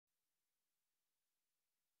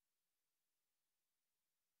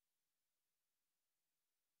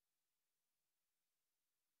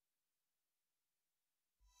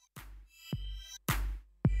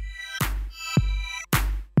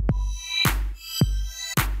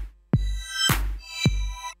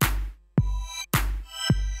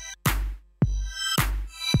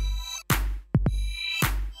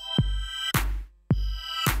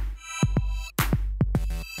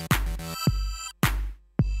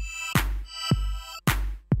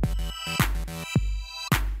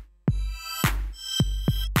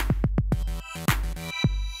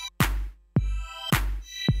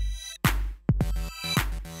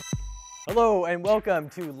Hello and welcome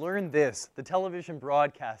to Learn This, the television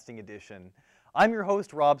broadcasting edition. I'm your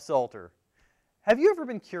host, Rob Salter. Have you ever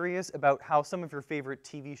been curious about how some of your favorite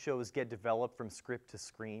TV shows get developed from script to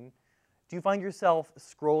screen? Do you find yourself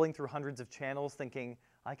scrolling through hundreds of channels thinking,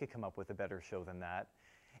 I could come up with a better show than that?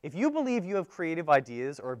 If you believe you have creative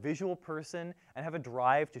ideas or a visual person and have a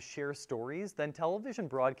drive to share stories, then television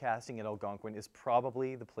broadcasting at Algonquin is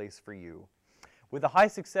probably the place for you. With a high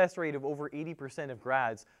success rate of over 80% of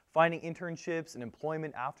grads finding internships and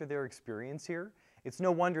employment after their experience here, it's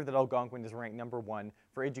no wonder that Algonquin is ranked #1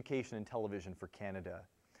 for education and television for Canada.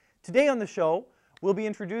 Today on the show, we'll be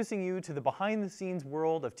introducing you to the behind-the-scenes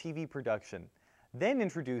world of TV production, then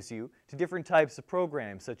introduce you to different types of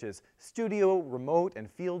programs such as studio, remote,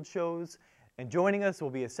 and field shows, and joining us will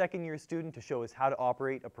be a second-year student to show us how to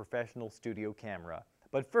operate a professional studio camera.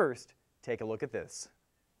 But first, take a look at this.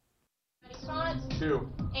 Font, 2,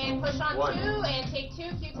 and push on 1. 2, and take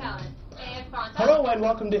 2, cue talent. And font up. Hello and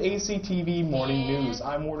welcome to ACTV Morning And News.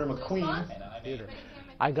 I'm Warner McQueen. And I'm theater.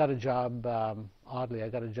 I got a job, oddly, I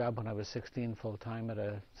got a job when I was 16 full-time at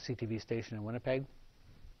a CTV station in Winnipeg.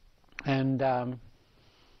 And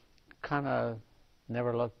kind of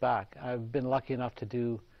never looked back. I've been lucky enough to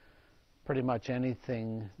do pretty much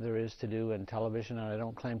anything there is to do in television, and I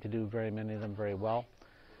don't claim to do very many of them very well.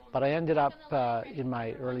 But I ended up in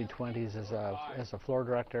my early 20s as a floor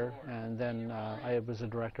director, and then I was a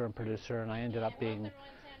director and producer, and I ended up being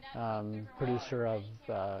producer of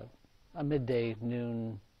a midday,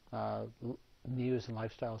 noon news and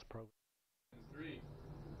lifestyles program. 3,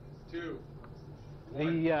 2,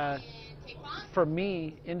 For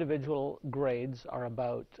me, individual grades are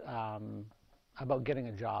about getting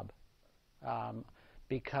a job.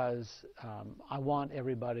 Because I want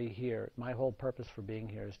everybody here. My whole purpose for being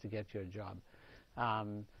here is to get you a job.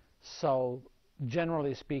 So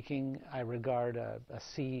generally speaking, I regard a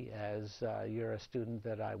C as you're a student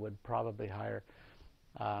that I would probably hire.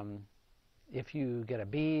 If you get a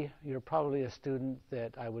B, you're probably a student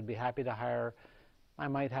that I would be happy to hire. I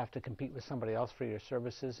might have to compete with somebody else for your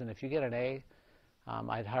services. And if you get an A,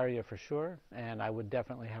 I'd hire you for sure, and I would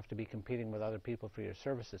definitely have to be competing with other people for your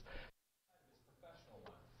services.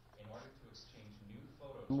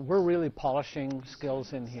 We're really polishing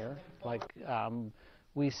skills in here. Like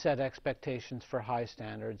we set expectations for high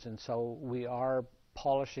standards, and so we are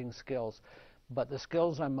polishing skills. But the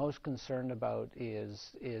skills I'm most concerned about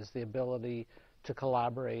is the ability to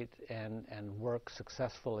collaborate and work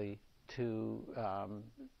successfully to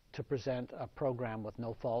present a program with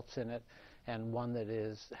no faults in it, and one that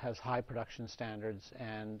has high production standards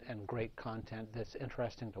and great content that's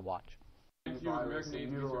interesting to watch. Virus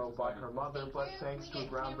in utero by her mother, but thanks to a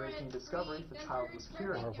groundbreaking discovery, the child was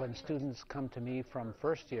cured. Or when students come to me from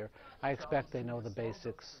first year, I expect they know the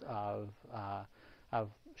basics of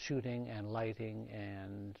shooting and lighting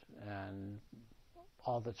and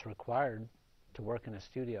all that's required to work in a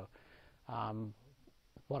studio.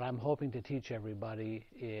 What I'm hoping to teach everybody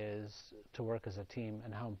is to work as a team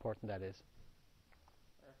and how important that is.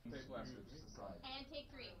 And take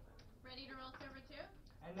 3. Ready to roll to number 2?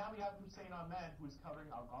 And now we have Hussein Ahmed, who is covering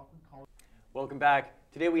Algonquin College. Welcome back.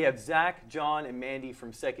 Today we have Zach, John, and Mandy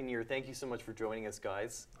from second year. Thank you so much for joining us,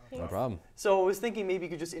 guys. No problem. So I was thinking maybe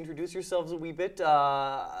you could just introduce yourselves a wee bit.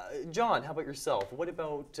 John, how about yourself? What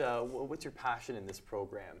about, what's your passion in this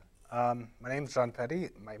program? My name is John Petty.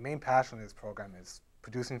 My main passion in this program is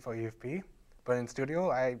producing for EFP, but in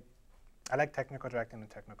studio I like technical directing and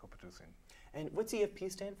technical producing. And what's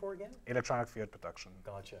EFP stand for again? Electronic field production.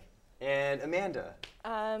 Gotcha. And Amanda?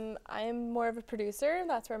 I'm more of a producer.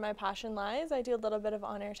 That's where my passion lies. I do a little bit of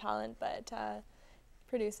on-air talent, but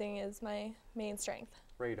producing is my main strength.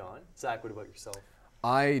 Right on. Zach, what about yourself?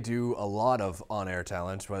 I do a lot of on-air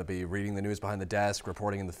talent, whether it be reading the news behind the desk,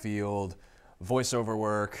 reporting in the field, voiceover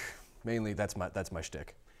work. Mainly, that's my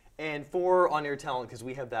shtick. And for on-air talent, because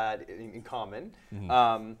we have that in common,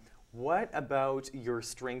 what about your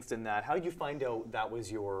strengths in that? How did you find out that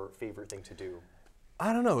was your favorite thing to do?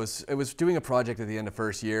 I don't know. It was doing a project at the end of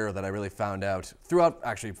first year that I really found out throughout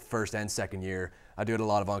actually first and second year. I did a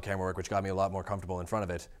lot of on-camera work, which got me a lot more comfortable in front of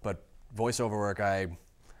it. But voiceover work, I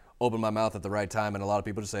opened my mouth at the right time, and a lot of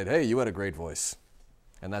people just said, "Hey, you had a great voice,"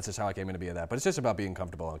 and that's just how I came into being that. But it's just about being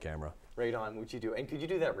comfortable on camera. Right on. What you do? And could you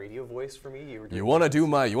do that radio voice for me? You want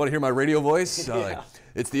to hear my radio voice? Yeah. Like,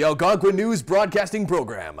 it's the Algonquin News Broadcasting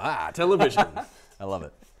Program. Television. I love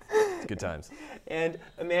it. It's good times. And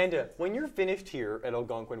Amanda, when you're finished here at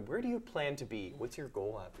Algonquin, where do you plan to be? What's your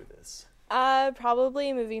goal after this?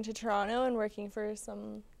 Probably moving to Toronto and working for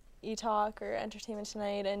some E-Talk or Entertainment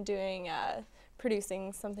Tonight and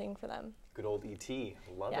producing something for them. Good old ET.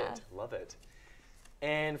 Love Yeah. it. Love it.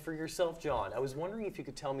 And for yourself, John, I was wondering if you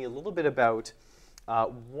could tell me a little bit about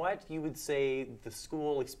what you would say the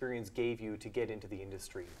school experience gave you to get into the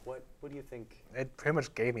industry. What do you think? It pretty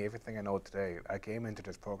much gave me everything I know today. I came into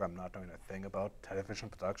this program not knowing a thing about television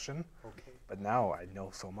production, but now I know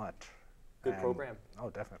so much. Good program. Oh,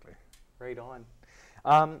 definitely. Right on.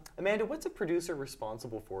 Amanda, what's a producer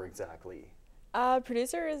responsible for exactly?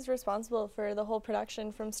 Producer is responsible for the whole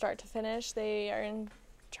production from start to finish. They are in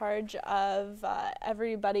charge of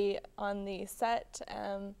everybody on the set,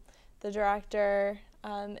 the director,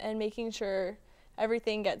 and making sure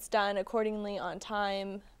everything gets done accordingly on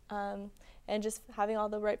time, and just having all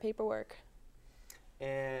the right paperwork.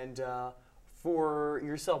 And for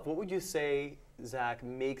yourself, what would you say, Zach,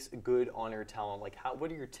 makes a good on-air talent? Like,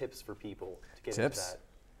 what are your tips for people to get into that?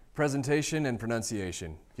 Presentation and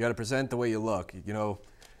pronunciation. You got to present the way you look. You know,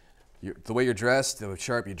 the way you're dressed, the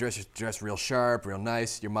sharp you dress real sharp, real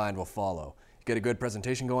nice, your mind will follow. You get a good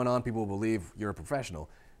presentation going on, people will believe you're a professional.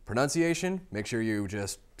 Pronunciation, make sure you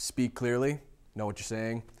just speak clearly, know what you're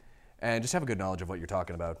saying, and just have a good knowledge of what you're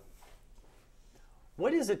talking about.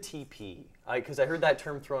 What is a TP? Because I heard that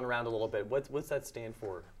term thrown around a little bit. What's that stand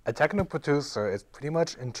for? A technical producer is pretty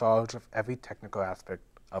much in charge of every technical aspect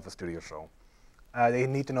of a studio show. They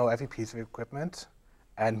need to know every piece of equipment,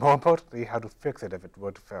 and more importantly, how to fix it if it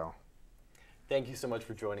were to fail. Thank you so much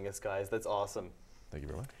for joining us, guys. That's awesome. Thank you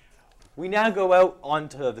very much. We now go out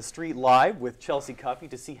onto the street live with Chelsea Cuffey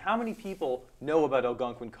to see how many people know about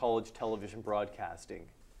Algonquin College television broadcasting.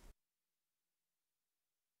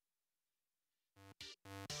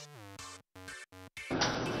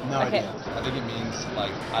 No idea. I think it means,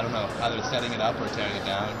 like, I don't know, either setting it up or tearing it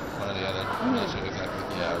down, one or the other. I'm not sure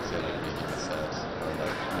exactly. Yeah, I would say like making a set or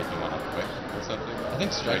like making one up quick or something. I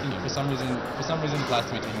think striking, for some reason it applies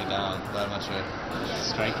to me taking it down, but I'm not sure.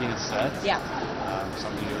 Striking a set? Yeah.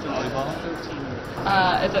 Something to do with volleyball?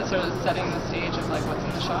 Is it sort of setting the stage of like what's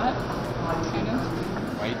in the shot? Students?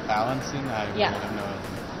 Weight balancing? I Yeah. don't know.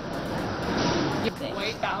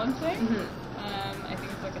 Weight balancing? I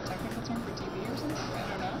think it's like a technical term for TV or something. I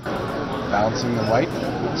don't know. Balancing the white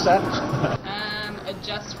set?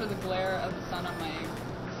 Adjust for the glare of the sun on my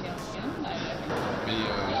skin. I think. Video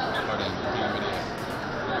recording, video.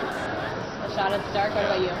 A shot at the dark. What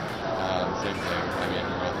about you? Same thing. I mean,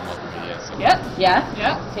 we're both multimedia. So Yep. Yeah.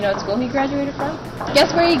 Do you know what school he graduated from?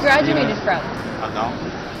 Guess where he graduated from? No.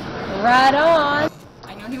 Right on.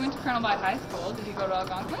 I know he went to Colonel By High School. Did he go to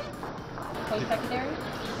Algonquin? Post-secondary?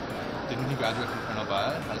 Didn't he graduate from Colonel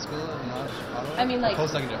By High School in Ottawa? I mean, like...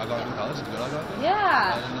 Post-secondary, Algonquin College? Did you go to Algonquin?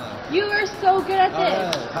 Yeah. I didn't know. You are so good at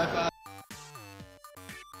this. Alright, high five.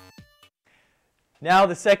 Now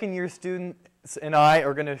the second-year students and I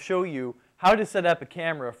are going to show you how to set up a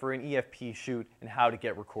camera for an EFP shoot and how to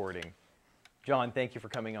get recording. John, thank you for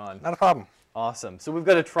coming on. Not a problem. Awesome. So we've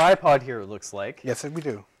got a tripod here, it looks like. Yes, we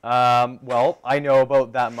do. Well, I know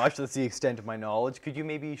about that much. That's the extent of my knowledge. Could you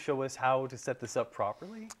maybe show us how to set this up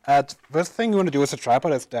properly? First thing you want to do with a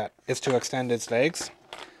tripod is to extend its legs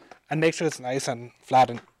and make sure it's nice and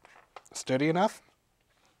flat and sturdy enough.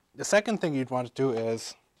 The second thing you'd want to do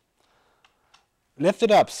is lift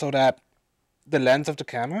it up so that the lens of the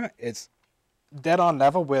camera is dead on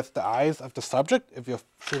level with the eyes of the subject if you're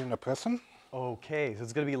shooting a person. Okay, so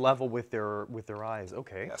it's going to be level with their eyes.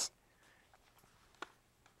 Okay. Yes.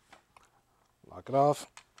 Lock it off.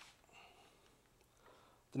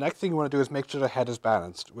 The next thing you want to do is make sure the head is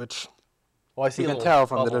balanced, which I see you a can little tell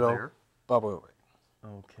from the bubble little there. bubble.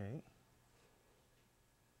 Okay.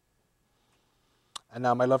 And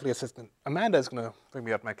now my lovely assistant Amanda is going to bring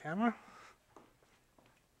me up my camera.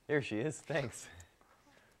 There she is. Thanks.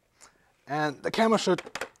 And the camera should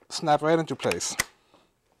snap right into place.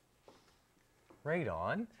 Right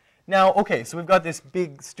on. Now, okay, so we've got this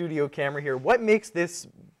big studio camera here. What makes this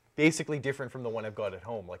basically different from the one I've got at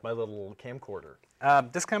home, like my little camcorder?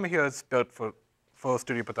 This camera here is built for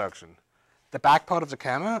studio production. The back part of the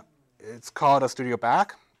camera, it's called a studio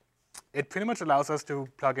back. It pretty much allows us to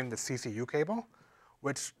plug in the CCU cable,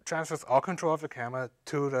 which transfers all control of the camera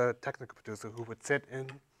to the technical producer who would sit in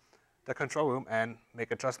the control room and make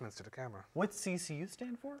adjustments to the camera. What's CCU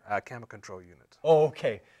stand for? Camera control unit. Oh,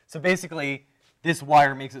 okay. So basically, this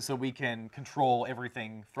wire makes it so we can control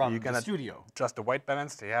everything from the studio. Adjust the white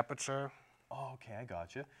balance, the aperture. Oh, okay, I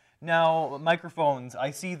gotcha. Now, microphones. I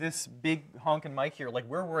see this big honking mic here. Like,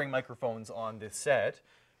 we're wearing microphones on this set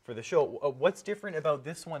for the show. What's different about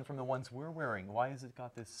this one from the ones we're wearing? Why has it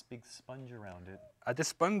got this big sponge around it? This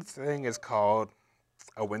sponge thing is called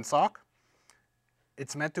a windsock.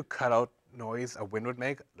 It's meant to cut out noise a wind would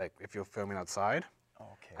make, like if you're filming outside.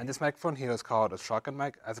 Okay. And this microphone here is called a shotgun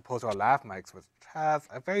mic, as opposed to our lav mics, which has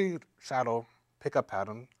a very shallow pickup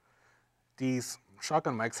pattern. These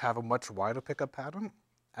shotgun mics have a much wider pickup pattern,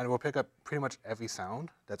 and it will pick up pretty much every sound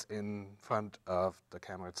that's in front of the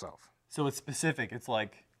camera itself. So it's specific. It's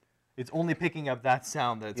like, it's only picking up that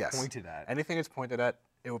sound that it's pointed at. Anything it's pointed at,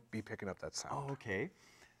 it will be picking up that sound. Oh, okay.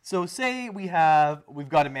 So say we've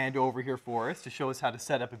got Amanda over here for us to show us how to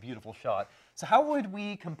set up a beautiful shot. So how would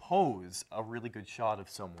we compose a really good shot of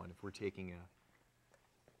someone if we're taking a...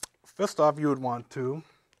 First off, you would want to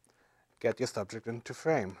get your subject into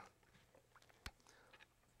frame.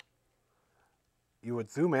 You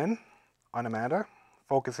would zoom in on Amanda,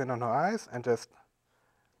 focus in on her eyes, and just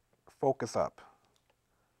focus up.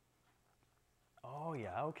 Oh,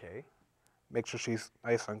 yeah, okay. Make sure she's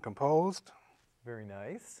nice and composed. Very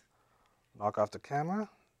nice. Knock off the camera,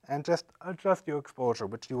 and just adjust your exposure,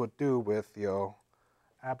 which you would do with your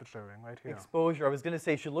aperture ring right here. Exposure. I was going to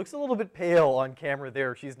say, she looks a little bit pale on camera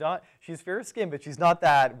there. She's fair skinned, but she's not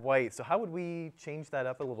that white. So how would we change that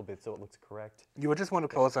up a little bit so it looks correct? You would just want to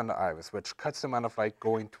close on the iris, which cuts the amount of light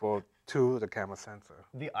going to the camera sensor.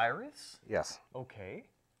 The iris? Yes. Okay.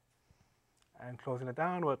 And closing it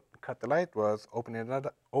down would cut the light, was opening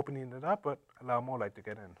it up, but allow more light to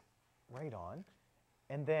get in. Right on.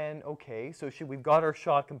 And then, okay, so we've got our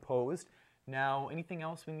shot composed. Now, anything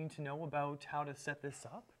else we need to know about how to set this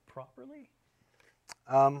up properly?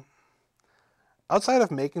 Outside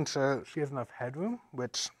of making sure she has enough headroom,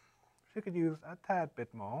 which she could use a tad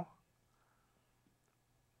bit more.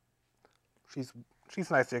 She's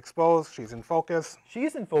nicely exposed, she's in focus.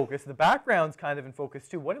 She's in focus. The background's kind of in focus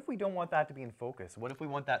too. What if we don't want that to be in focus? What if we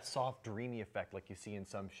want that soft, dreamy effect like you see in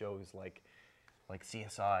some shows like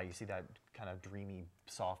CSI? You see that kind of dreamy,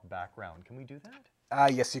 soft background. Can we do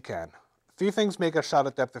that? Yes, you can. 3 things make a shot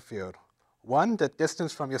at depth of field. 1, the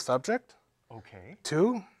distance from your subject. Okay.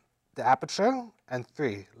 2, the aperture. And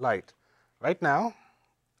 3, light. Right now,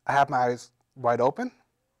 I have my eyes wide open.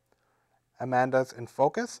 Amanda's in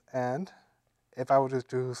focus, and if I were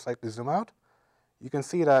to slightly zoom out, you can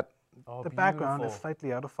see that the background is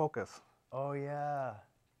slightly out of focus. Oh, yeah.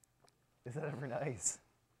 Is that ever nice?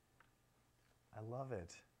 I love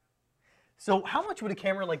it. So how much would a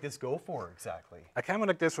camera like this go for exactly? A camera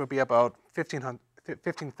like this would be about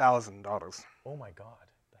 $15,000. Oh my God,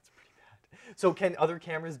 that's pretty bad. So can other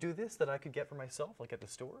cameras do this that I could get for myself, like at the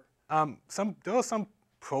store? There are some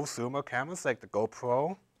prosumer cameras like the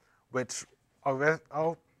GoPro, which are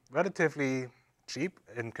relatively cheap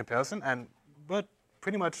in comparison, but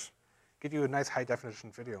pretty much give you a nice high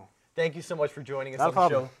definition video. Thank you so much for joining us Not on a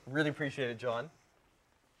problem. the show. Really appreciate it, John.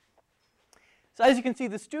 So as you can see,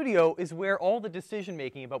 the studio is where all the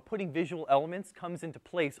decision-making about putting visual elements comes into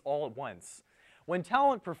place all at once. When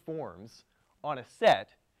talent performs on a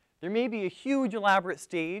set, there may be a huge elaborate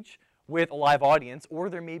stage with a live audience, or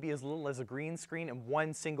there may be as little as a green screen and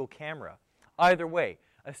one single camera. Either way,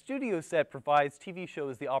 a studio set provides TV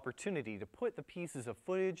shows the opportunity to put the pieces of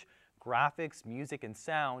footage, graphics, music, and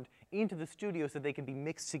sound into the studio so they can be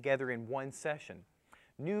mixed together in one session.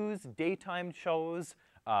 News, daytime shows,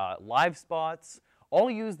 live spots, all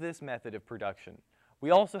use this method of production.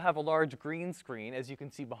 We also have a large green screen, as you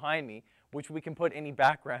can see behind me, which we can put any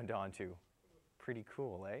background onto. Pretty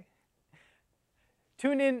cool, eh?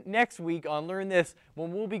 Tune in next week on Learn This,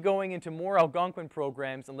 when we'll be going into more Algonquin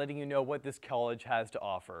programs and letting you know what this college has to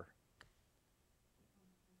offer.